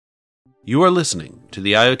You are listening to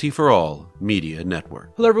the IoT For All Media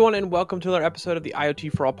Network. Hello, everyone, and welcome to another episode of the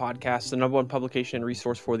IoT For All Podcast, the number one publication and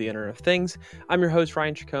resource for the Internet of Things. I'm your host,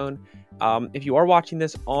 Ryan Chacon. If you are watching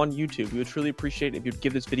this on YouTube, we would truly appreciate it if you'd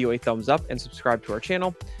give this video a thumbs up and subscribe to our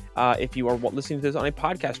channel. If you are listening to this on a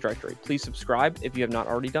podcast directory, please subscribe if you have not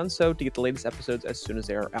already done so to get the latest episodes as soon as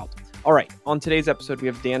they are out. All right, on today's episode, we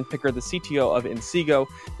have Dan Picker, the CTO of Inseego.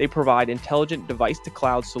 They provide intelligent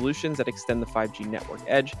device-to-cloud solutions that extend the 5G network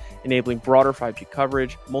edge, enabling broader 5G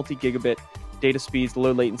coverage, multi-gigabit data speeds,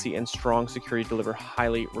 low latency, and strong security to deliver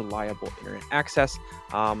highly reliable internet access.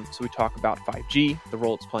 So we talk about 5G, the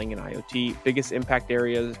role it's playing in IoT, biggest impact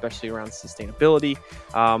areas, especially around sustainability.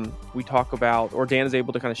 We talk about, or Dan is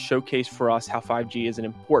able to kind of showcase for us how 5G is an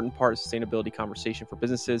important part of sustainability conversation for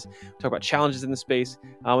businesses. We talk about challenges in the space,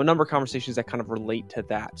 a number of conversations that kind of relate to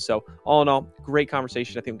that. So all in all, great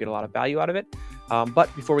conversation. I think we'll get a lot of value out of it.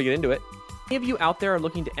 But before we get into it, any of you out there are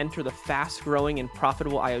looking to enter the fast-growing and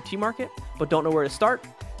profitable IoT market, but don't know where to start?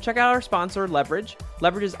 Check out our sponsor, Leverage.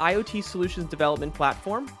 Leverage's IoT solutions development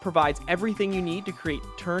platform provides everything you need to create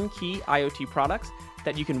turnkey IoT products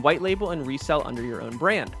that you can white label and resell under your own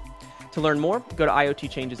brand. To learn more, go to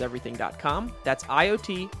iotchangeseverything.com. That's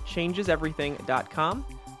iotchangeseverything.com.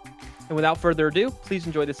 And without further ado, please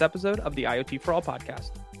enjoy this episode of the IoT For All Podcast.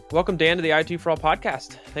 Welcome, Dan, to the IoT For All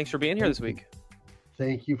Podcast. Thanks for being here this week.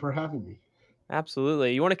 Thank you for having me.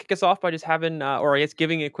 Absolutely. You want to kick us off by just having, or I guess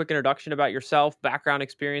giving a quick introduction about yourself, background,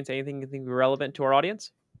 experience, anything you think would be relevant to our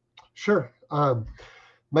audience? Sure. My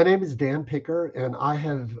name is Dan Picker, and I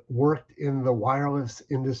have worked in the wireless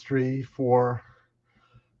industry for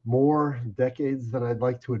more decades than I'd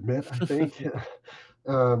like to admit, I think.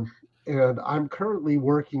 And I'm currently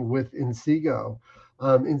working with Inseego.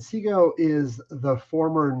 Inseego is the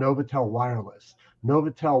former Novatel Wireless.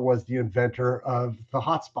 Novatel was the inventor of the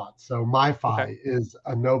hotspot. So MiFi is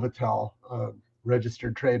a Novatel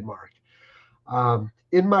registered trademark.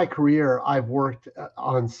 In my career, I've worked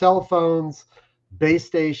on cell phones, base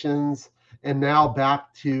stations, and now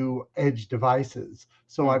back to edge devices.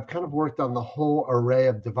 So I've kind of worked on the whole array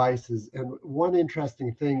of devices. And one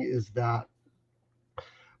interesting thing is that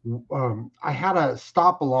I had a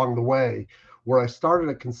stop along the way where I started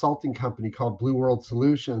a consulting company called Blue World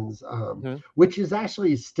Solutions, which is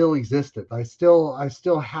actually still existed. I still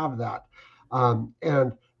have that.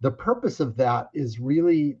 And the purpose of that is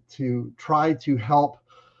really to try to help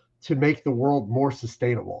to make the world more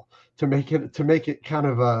sustainable, to make it kind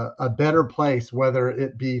of a better place, whether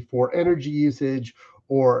it be for energy usage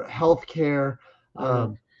or healthcare.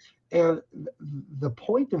 And the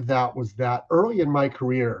point of that was that early in my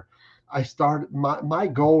career, I started, my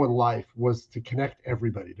goal in life was to connect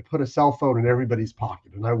everybody, to put a cell phone in everybody's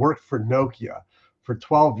pocket. And I worked for Nokia for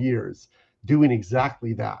 12 years doing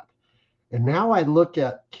exactly that. And now I look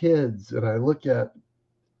at kids and I look at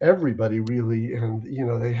everybody really, and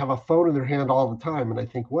they have a phone in their hand all the time. And I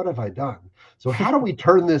think, what have I done? So how do we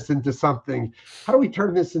turn this into something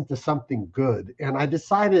good? And I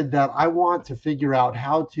decided that I want to figure out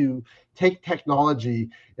how to take technology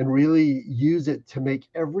and really use it to make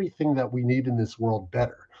everything that we need in this world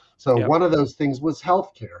better. So one of those things was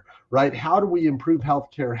healthcare, right? How do we improve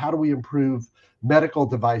healthcare? How do we improve medical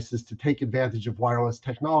devices to take advantage of wireless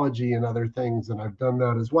technology and other things? And I've done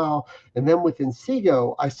that as well. And then with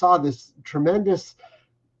Inseego, I saw this tremendous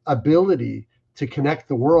ability to connect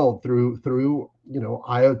the world through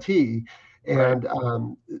IoT and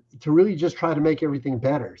to really just try to make everything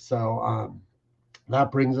better. So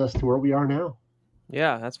that brings us to where we are now.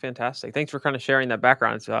 Yeah, that's fantastic. Thanks for kind of sharing that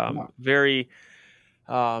background. It's very,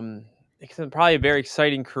 it's probably a very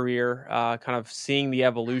exciting career, kind of seeing the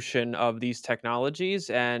evolution of these technologies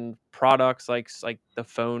and products like the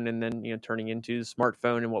phone, and then turning into the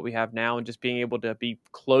smartphone and what we have now, and just being able to be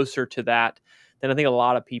closer to that than I think a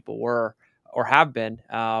lot of people were or have been.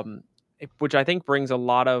 Which I think brings a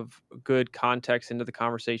lot of good context into the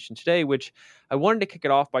conversation today, which I wanted to kick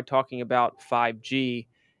it off by talking about 5G.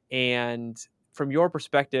 And from your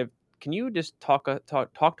perspective, can you just talk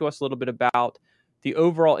to us a little bit about the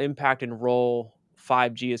overall impact and role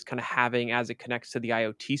 5G is kind of having as it connects to the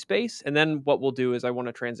IoT space? And then what we'll do is I want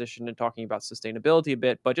to transition to talking about sustainability a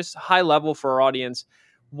bit, but just high level for our audience,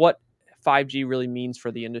 what 5G really means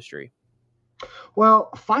for the industry.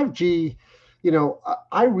 Well, 5G,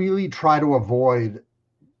 I really try to avoid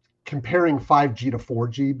comparing 5G to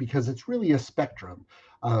 4G because it's really a spectrum.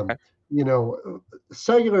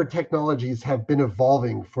 Cellular technologies have been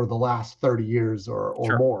evolving for the last 30 years or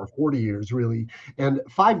more, 40 years really. And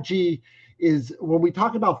 5G is when we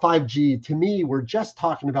talk about 5G, to me, we're just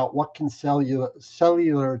talking about what can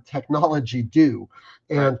cellular technology do.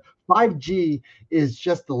 And 5G is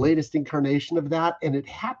just the latest incarnation of that. And it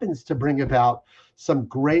happens to bring about some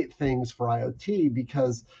great things for IoT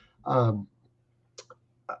because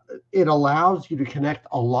it allows you to connect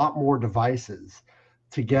a lot more devices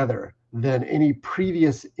together than any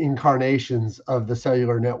previous incarnations of the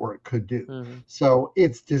cellular network could do. So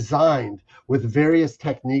it's designed with various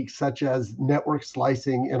techniques such as network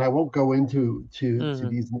slicing, and I won't go into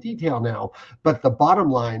these in detail now, but the bottom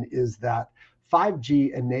line is that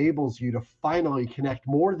 5G enables you to finally connect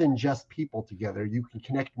more than just people together. You can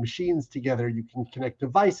connect machines together, you can connect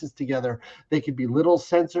devices together. They could be little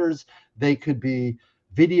sensors, they could be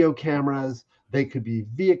video cameras, they could be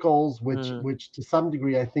vehicles, which to some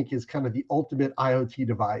degree I think is kind of the ultimate IoT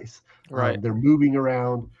device. They're moving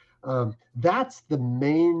around. That's the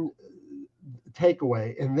main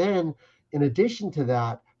takeaway. And then in addition to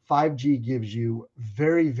that, 5G gives you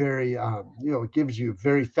it gives you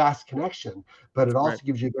very fast connection, but it also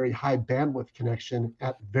gives you a very high bandwidth connection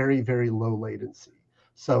at very, very low latency.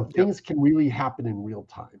 So things can really happen in real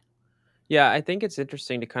time. Yeah, I think it's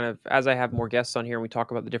interesting to kind of, as I have more guests on here and we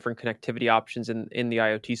talk about the different connectivity options in the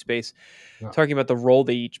IoT space, talking about the role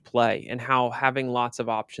they each play and how having lots of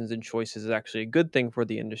options and choices is actually a good thing for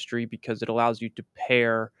the industry because it allows you to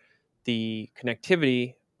pair the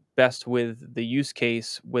connectivity best with the use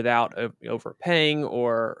case without overpaying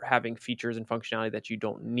or having features and functionality that you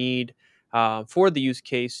don't need for the use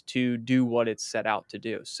case to do what it's set out to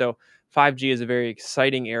do. So 5G is a very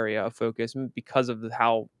exciting area of focus because of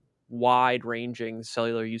how wide-ranging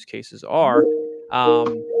cellular use cases are,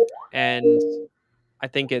 and I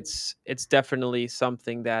think it's definitely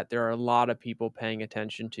something that there are a lot of people paying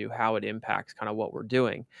attention to how it impacts kind of what we're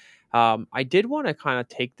doing. I did want to kind of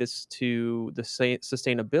take this to the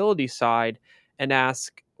sustainability side and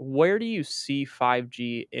ask, where do you see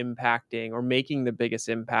 5G impacting or making the biggest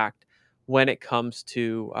impact when it comes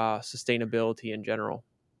to sustainability in general?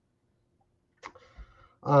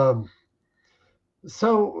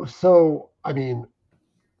 So I mean,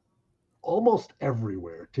 almost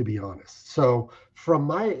everywhere, to be honest. So from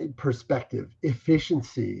my perspective,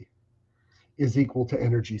 efficiency is equal to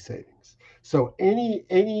energy savings. So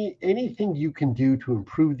anything you can do to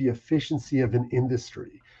improve the efficiency of an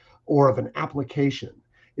industry or of an application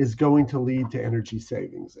is going to lead to energy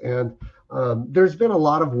savings. And there's been a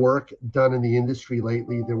lot of work done in the industry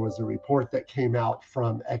lately. There was a report that came out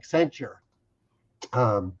from Accenture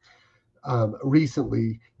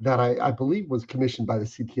recently that I believe was commissioned by the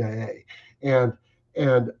CTIA, and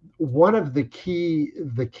one of the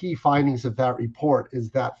key findings of that report is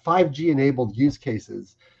that 5G enabled use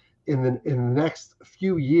cases in the next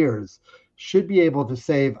few years should be able to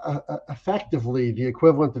save effectively the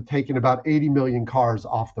equivalent of taking about 80 million cars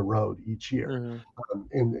off the road each year.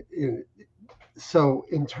 So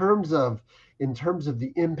in terms of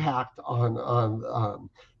the impact on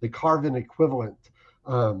the carbon equivalent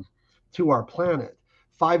to our planet,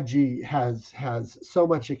 5G has so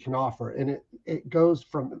much it can offer, and it goes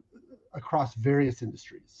from across various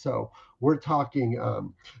industries. So we're talking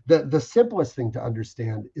the simplest thing to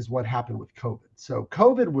understand is what happened with COVID. So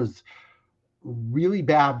COVID was really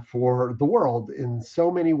bad for the world in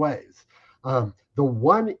so many ways. The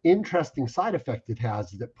one interesting side effect it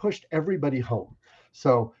has is it pushed everybody home.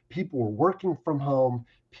 So people were working from home,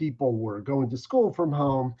 people were going to school from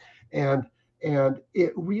home, and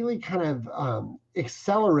it really kind of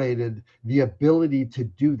accelerated the ability to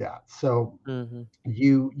do that. So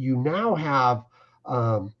you now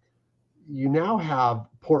have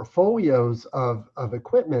portfolios of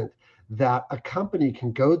equipment that a company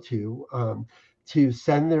can go to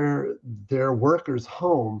send their workers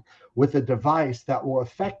home with a device that will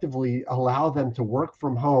effectively allow them to work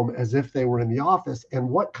from home as if they were in the office. And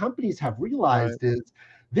what companies have realized is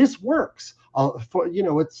this works.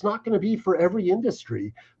 It's not going to be for every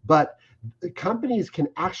industry, but companies can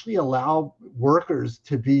actually allow workers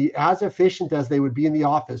to be as efficient as they would be in the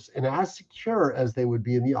office and as secure as they would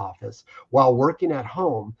be in the office while working at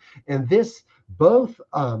home. And this both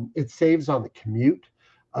it saves on the commute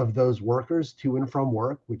of those workers to and from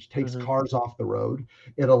work, which takes cars off the road.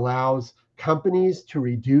 It allows companies to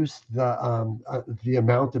reduce the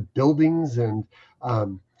amount of buildings and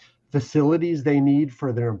facilities they need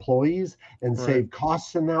for their employees and save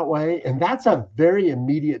costs in that way. And that's a very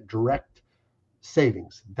immediate direct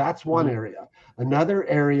savings. That's one area. Another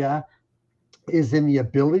area is in the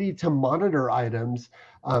ability to monitor items,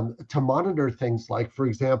 to monitor things like, for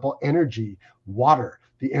example, energy, water,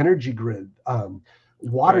 the energy grid,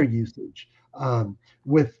 water usage.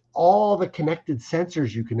 with all the connected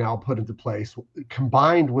sensors you can now put into place,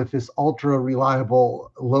 combined with this ultra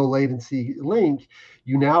reliable low latency link,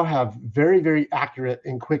 you now have very, very accurate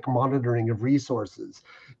and quick monitoring of resources.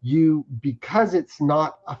 Because it's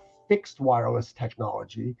not a fixed wireless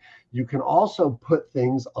technology, you can also put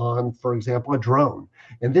things on, for example, a drone.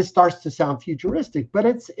 And this starts to sound futuristic, but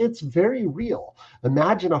it's very real.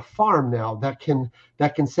 Imagine a farm now that can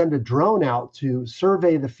send a drone out to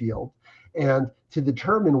survey the field and to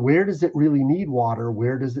determine where does it really need water,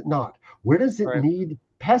 where does it not, where does it need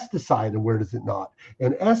pesticide, and where does it not.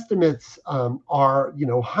 And estimates are,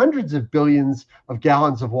 hundreds of billions of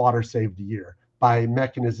gallons of water saved a year by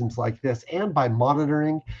mechanisms like this, and by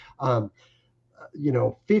monitoring.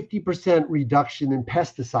 50% reduction in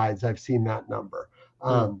pesticides. I've seen that number.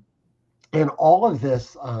 And all of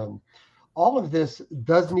this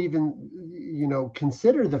doesn't even,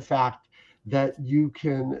 consider the fact that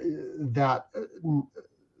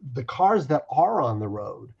the cars that are on the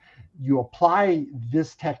road, you apply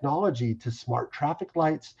this technology to smart traffic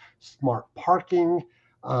lights, smart parking.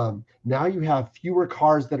 Now you have fewer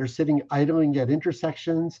cars that are sitting idling at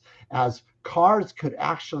intersections, as cars could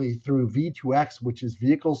actually, through V2X, which is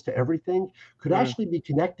vehicles to everything, could actually be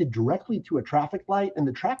connected directly to a traffic light, and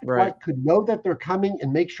the traffic light could know that they're coming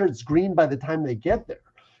and make sure it's green by the time they get there.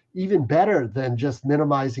 Even better than just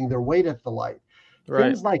minimizing their weight at the light.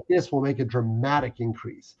 Things like this will make a dramatic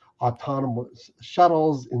increase. Autonomous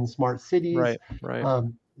shuttles in smart cities.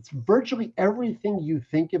 It's virtually everything you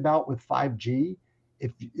think about with 5G.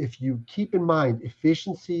 If you keep in mind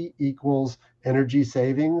efficiency equals energy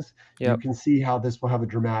savings, you can see how this will have a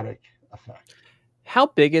dramatic effect. How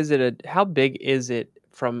big is it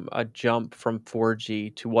from a jump from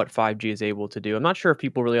 4G to what 5G is able to do? I'm not sure if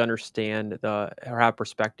people really understand or have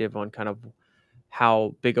perspective on kind of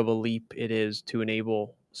how big of a leap it is to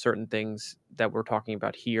enable certain things that we're talking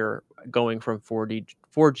about here, going from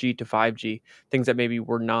 4G to 5G, things that maybe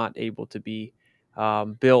were not able to be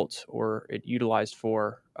built or utilized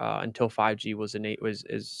for until 5G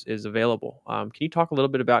is available. Can you talk a little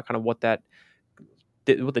bit about kind of what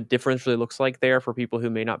the difference really looks like there for people who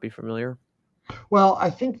may not be familiar? Well, I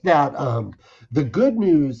think that the good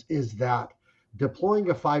news is that deploying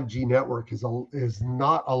a 5G network is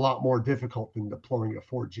not a lot more difficult than deploying a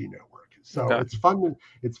 4G network. So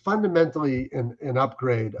it's fundamentally an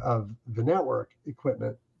upgrade of the network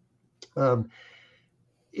equipment.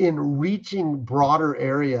 In reaching broader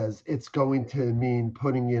areas, it's going to mean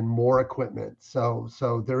putting in more equipment. So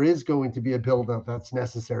there is going to be a buildup that's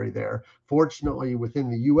necessary there. Fortunately, within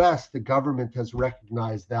the US, the government has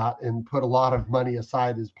recognized that and put a lot of money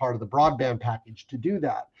aside as part of the broadband package to do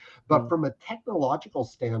that. But from a technological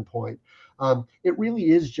standpoint, it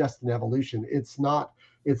really is just an evolution. It's not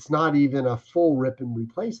even a full rip and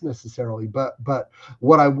replace necessarily, but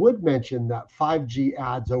what I would mention that 5G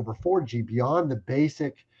adds over 4G beyond the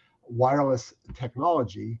basic wireless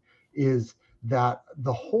technology is that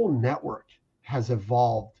the whole network has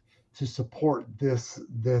evolved to support this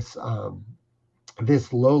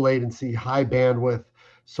low latency, high bandwidth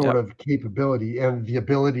sort of capability, and the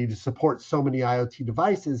ability to support so many IoT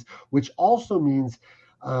devices, which also means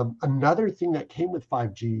another thing that came with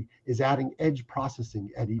 5G is adding edge processing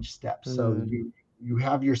at each step. So you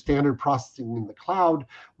have your standard processing in the cloud.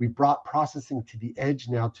 We brought processing to the edge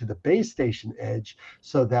now, to the base station edge,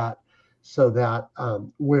 so that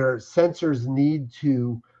where sensors need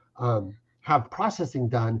to have processing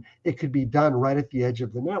done, it could be done right at the edge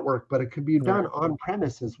of the network, but it could be done on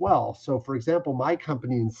premise as well. So, for example, my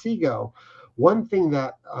company Inseego, one thing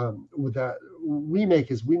that we make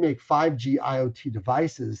 5G IoT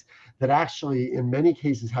devices that actually, in many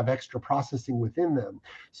cases, have extra processing within them.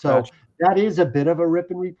 So that is a bit of a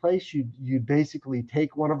rip and replace. You'd basically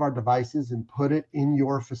take one of our devices and put it in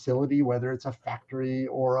your facility, whether it's a factory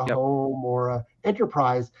or a home or a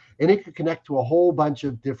enterprise, and it could connect to a whole bunch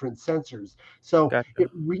of different sensors. So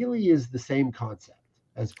it really is the same concept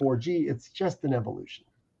as 4G. It's just an evolution.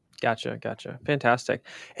 Gotcha. Fantastic.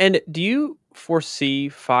 And do you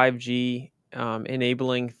foresee 5G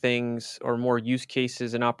enabling things or more use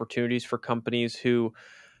cases and opportunities for companies who,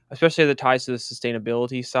 especially as it ties to the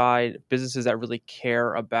sustainability side, businesses that really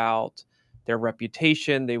care about their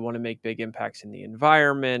reputation, they want to make big impacts in the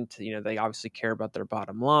environment, they obviously care about their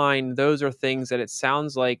bottom line. Those are things that it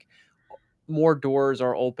sounds like more doors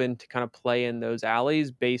are open to kind of play in those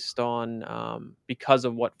alleys based on because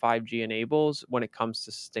of what 5G enables when it comes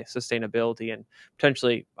to sustainability and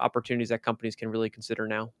potentially opportunities that companies can really consider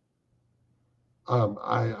now.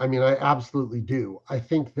 I mean, I absolutely do. I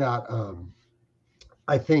think that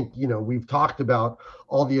I think, we've talked about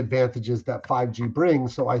all the advantages that 5G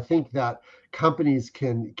brings. So I think that companies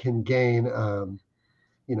can gain, it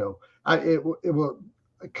will.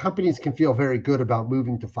 Companies can feel very good about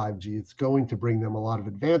moving to 5G. It's going to bring them a lot of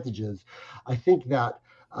advantages. I think that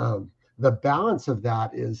the balance of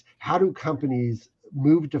that is, how do companies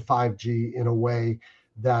move to 5G in a way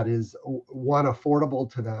that is, one, affordable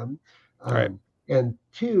to them, Right. and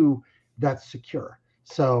two, that's secure.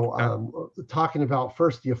 So talking about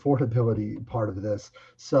first the affordability part of this.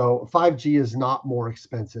 So 5G is not more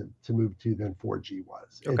expensive to move to than 4G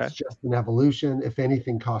was. Okay. It's just an evolution. If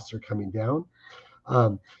anything, costs are coming down.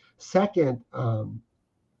 Second, and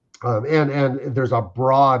there's a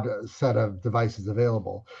broad set of devices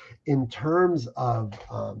available. In terms of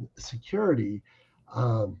security,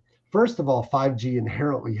 first of all, 5G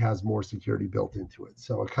inherently has more security built into it.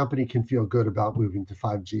 So a company can feel good about moving to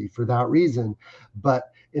 5G for that reason.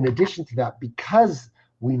 But in addition to that, because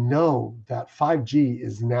we know that 5G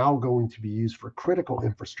is now going to be used for critical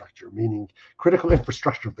infrastructure, meaning critical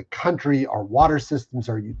infrastructure of the country, our water systems,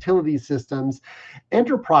 our utility systems,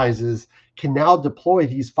 enterprises can now deploy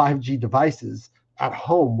these 5G devices at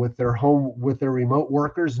home with their remote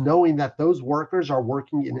workers, knowing that those workers are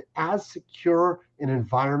working in as secure an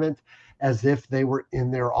environment as if they were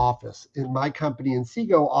in their office. In my company,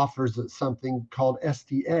 Inseego offers something called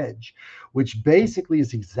SD Edge, which basically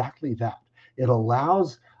is exactly that. It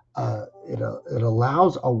allows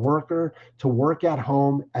a worker to work at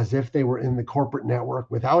home as if they were in the corporate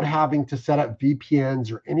network without having to set up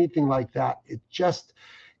VPNs or anything like that. It just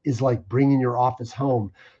is like bringing your office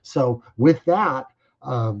home. So with that,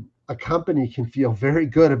 a company can feel very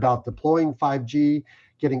good about deploying 5G,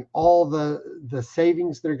 getting all the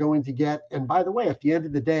savings they're going to get. And by the way, at the end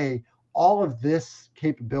of the day, all of this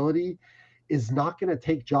capability is not going to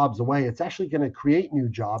take jobs away. It's actually going to create new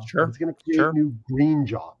jobs. Sure. It's going to create new green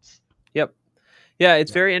jobs. Yep. Yeah,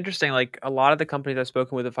 it's very interesting. Like, a lot of the companies I've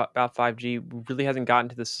spoken with about 5G really hasn't gotten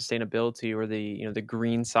to the sustainability or the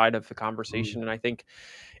green side of the conversation. And I think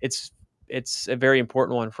it's a very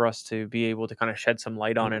important one for us to be able to kind of shed some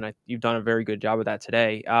light on. And you've done a very good job of that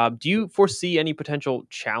today. Do you foresee any potential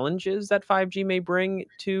challenges that 5G may bring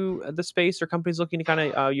to the space, or companies looking to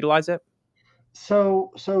kind of utilize it?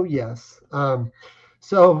 So yes.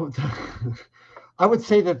 So I would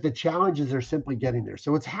say that the challenges are simply getting there.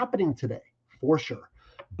 So it's happening today for sure,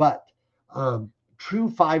 but true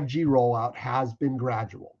 5G rollout has been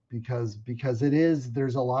gradual because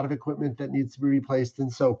there's a lot of equipment that needs to be replaced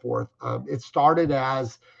and so forth. It started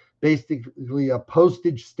as basically a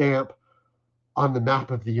postage stamp on the map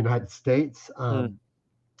of the United States.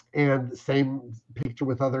 And same picture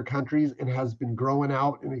with other countries, and has been growing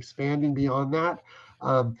out and expanding beyond that.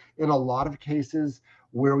 In a lot of cases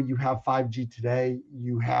where you have 5G today,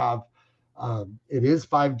 you have it is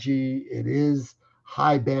 5G, it is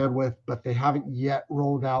high bandwidth, but they haven't yet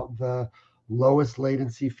rolled out the lowest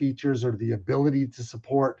latency features or the ability to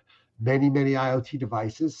support many IoT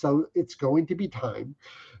devices. So it's going to be time.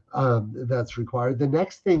 That's required. The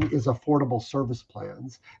next thing is affordable service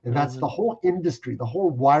plans. And that's the whole industry, the whole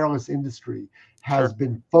wireless industry has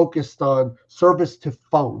been focused on service to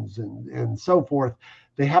phones and so forth.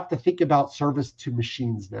 They have to think about service to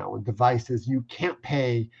machines now and devices. You can't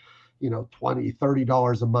pay, $20,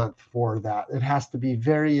 $30 a month for that. It has to be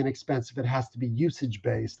very inexpensive. It has to be usage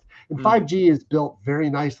based. And 5G is built very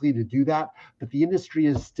nicely to do that, but the industry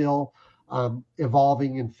is still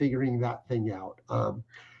evolving and figuring that thing out.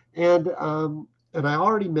 And I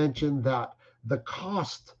already mentioned that the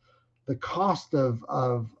cost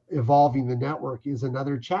of evolving the network is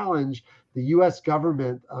another challenge. The U.S.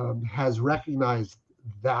 government has recognized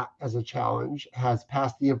that as a challenge, has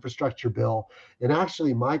passed the infrastructure bill, and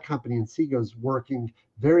actually my company Inseego is working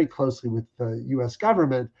very closely with the U.S.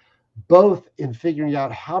 government, both in figuring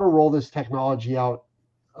out how to roll this technology out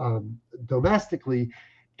domestically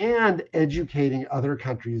and educating other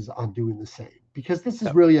countries on doing the same. Because this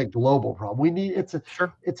is really a global problem. It's a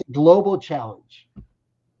global challenge.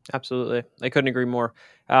 Absolutely. I couldn't agree more.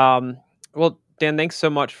 Well, Dan, thanks so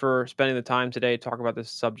much for spending the time today to talk about this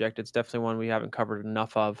subject. It's definitely one we haven't covered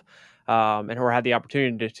enough of, or had the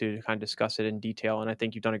opportunity to kind of discuss it in detail. And I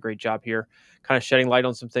think you've done a great job here, kind of shedding light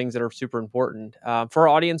on some things that are super important. For our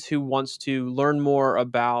audience who wants to learn more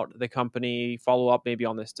about the company, follow up maybe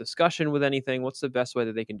on this discussion with anything, what's the best way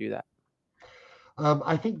that they can do that?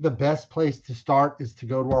 I think the best place to start is to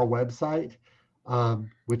go to our website,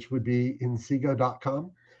 which would be inseego.com.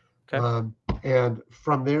 Okay. And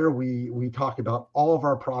from there, we talk about all of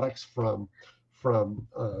our products from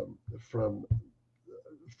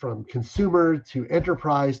consumer to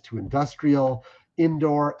enterprise to industrial,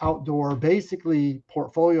 indoor, outdoor, basically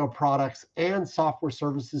portfolio products and software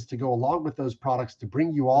services to go along with those products to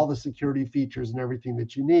bring you all the security features and everything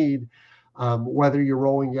that you need, whether you're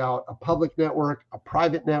rolling out a public network, a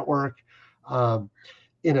private network,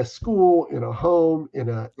 in a school, in a home, in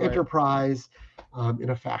an enterprise,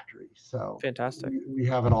 in a factory. So fantastic. We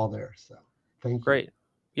have it all there. So thank you. Great.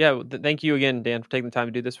 Yeah. Thank you again, Dan, for taking the time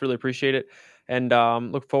to do this. Really appreciate it. And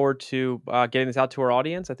look forward to getting this out to our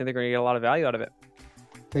audience. I think they're going to get a lot of value out of it.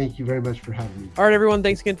 Thank you very much for having me. All right, everyone.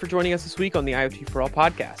 Thanks again for joining us this week on the IoT For All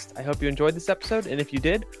podcast. I hope you enjoyed this episode. And if you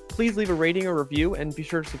did, please leave a rating or review and be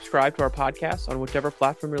sure to subscribe to our podcast on whichever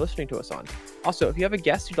platform you're listening to us on. Also, if you have a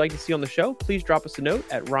guest you'd like to see on the show, please drop us a note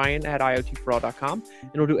at ryan@iotforall.com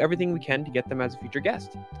and we'll do everything we can to get them as a future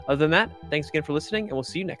guest. Other than that, thanks again for listening and we'll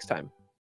see you next time.